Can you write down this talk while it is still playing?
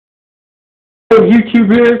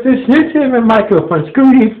YouTubers, this is Tim and Michael from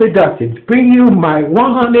Scooty Productions, bring you my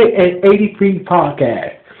 183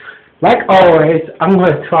 podcast. Like always, I'm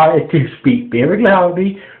going to try to speak very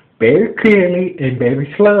loudly, very clearly, and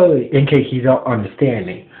very slowly in case you don't understand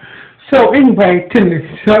me. So anyway, this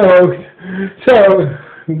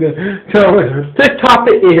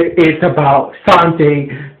topic is about Sanji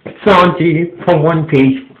from One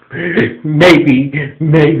Piece, maybe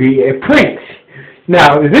a prince.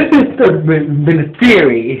 Now, this has been a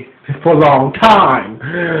theory for a long time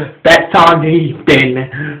that Sanji's been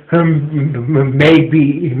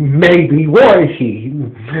maybe royalty,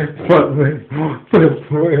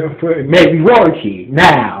 maybe royalty.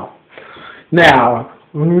 Now,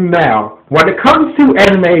 when it comes to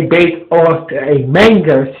anime based off a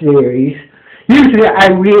manga series, usually I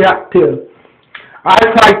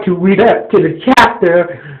try to read up to the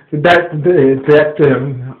chapter I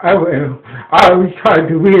always try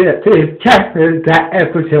to read up to the chapter that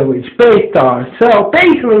episode is based on. So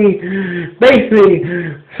basically,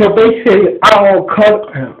 I'll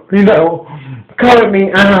currently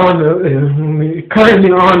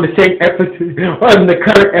on the same episode, on the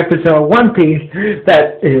current episode of One Piece,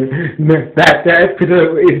 that the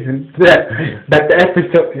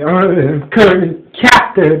episode current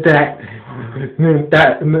chapter that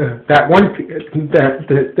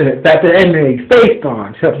the anime is based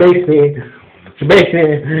on. So basically,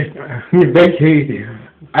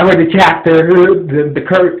 I read the chapter. The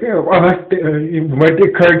current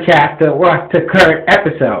chapter was the current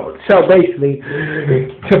episode. So basically,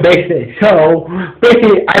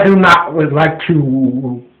 I do not would like to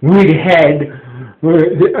read ahead. Before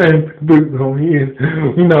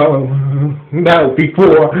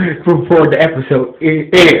the episode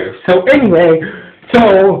airs. So anyway,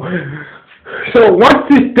 so once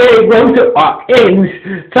this day Rosa arc ends,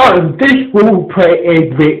 so this will play a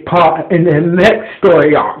big part in the next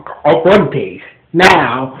story arc of One Piece.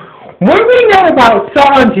 Now, what we know about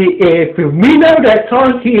Sanji is we know that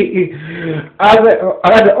Sanji, out of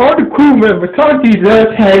all the crew members, Sanji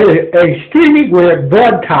does have a extremely weird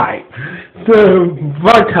blood type. He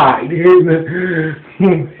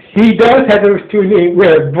does have a extremely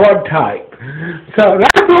weird blood type. So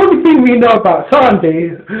that's the only thing we know about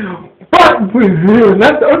Sanji. But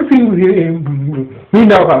that's the only thing we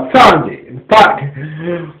know about Sanji. But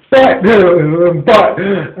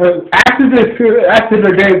after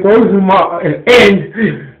the day goes ends,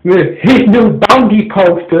 his new bounty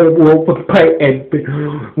poster will play and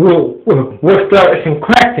will start some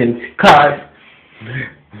questions, cause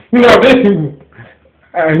this is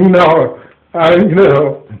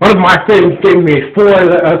one of my friends gave me a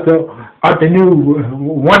spoiler of the new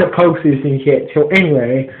wanted posters and shit. So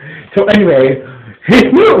anyway, his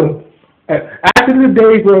new after the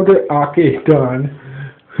Dave Roger arc is done,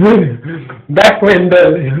 that's when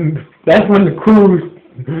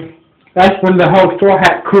the whole Straw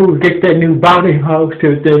Hat crew gets their new bounty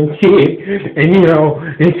posters and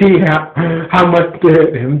see how much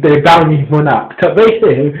their bounties went up. So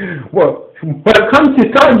basically, when it comes to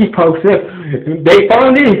Sanji poster, they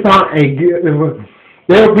finally found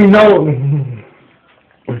there'll be no.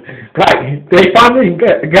 Like, they finally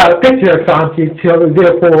got a picture of Sanji, so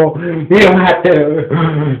therefore you don't have to,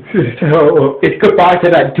 so it's goodbye to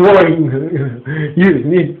that drawing,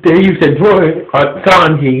 they used a drawing of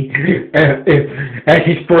Sanji as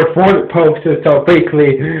his first wanted poster, so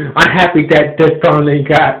basically I'm happy that they finally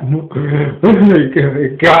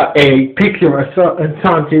got a picture of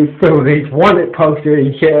Sanji for his wanted poster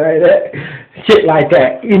and shit like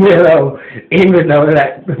that, even though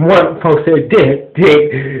that one poster did play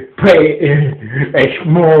a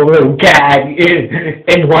small little gag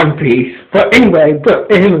in One Piece. But anyway,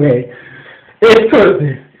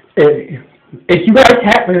 if you guys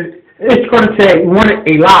happen, it's going to say "wanted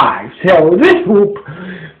alive." So this group,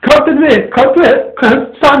 because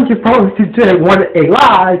Sanji posted to say "wanted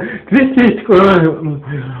alive," this is it's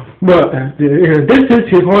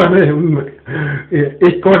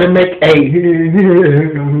going to make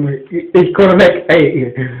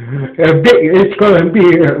it's going to be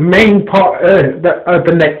a main part of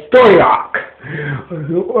the next story arc.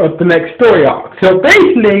 So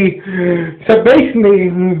basically,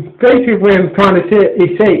 what I'm trying to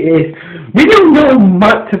say is we don't know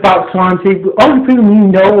much about Sanji. The only thing we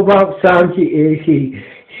know about Sanji is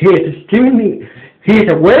he's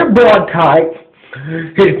a rare blood type.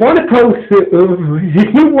 His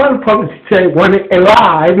new one post say "wanted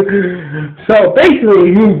alive." So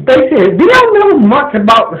basically, we don't know much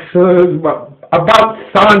about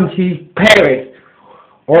Sanji's parents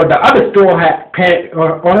or the other Straw Hat parents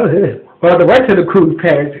or the rest of the crew's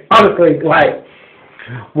parents. Honestly, like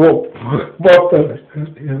well,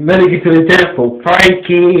 let me get to the example.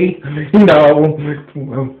 Frankie, you know,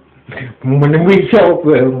 when we show,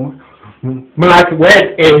 when I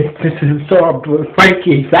went and saw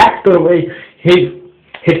Frankie's backstory, his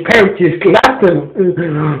parents just left him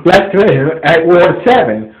at Ward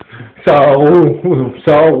 7. So,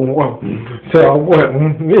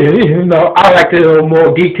 you know, I like to know more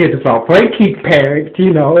details about Frankie's parents,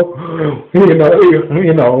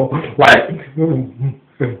 like,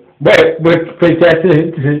 but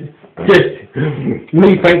just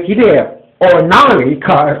leave Frankie there. Or Nami,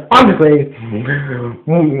 because honestly,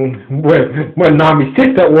 when Nami's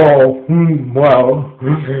sister,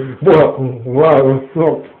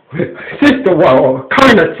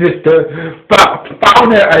 kind of sister,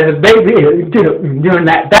 found her as a baby during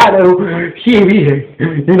that battle. She,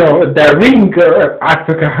 the ring girl, I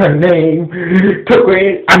forgot her name, took her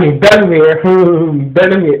in. I mean,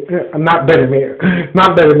 not Bedamere.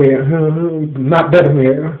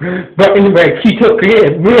 But anyway, she took her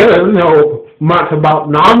in. We don't know much about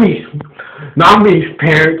Nami's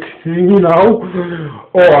parents,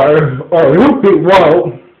 or Luffy.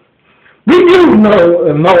 Well, we do know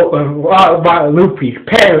a lot about Luffy's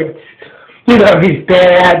parents. His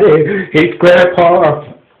dad, his grandpa,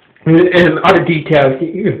 and other details.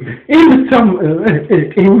 Even some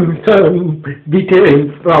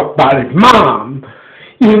details about his mom.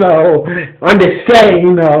 I'm just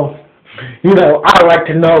saying, I like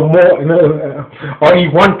to know more, or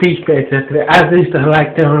even One Piece fans, at least I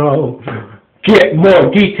like to get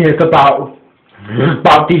more details about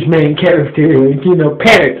these main characters,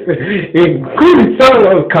 parents, including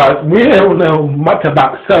Solo, because we don't know much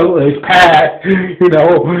about Solo's past. He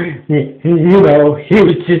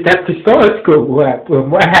was just at the Star School.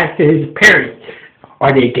 What happened to his parents?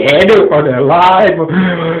 Are they dead, or are they alive, or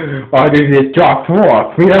they just dropped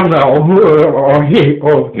off? We don't know,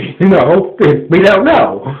 we don't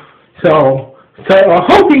know. So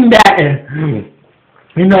hoping that.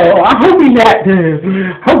 I'm hoping that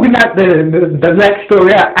the next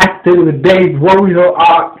story after the Dave Warrior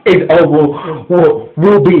arc is over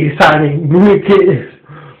will be exciting.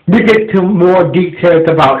 We get to more details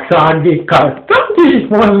about Sanji, because Sanji is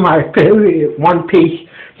one of my favorite One Piece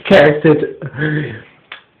characters.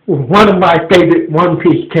 One of my favorite One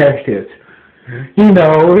Piece characters. Sanji's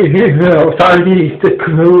the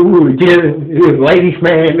cool, ladies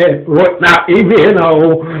man and whatnot,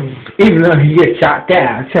 even though he gets shot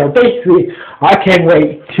down. So basically, I can't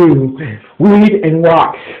wait to read and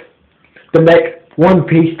watch the next One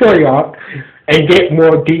Piece story arc and get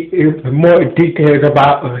more details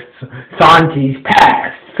about Sanji's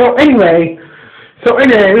past. So anyway,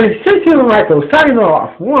 this is Michael signing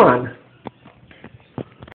off. 1,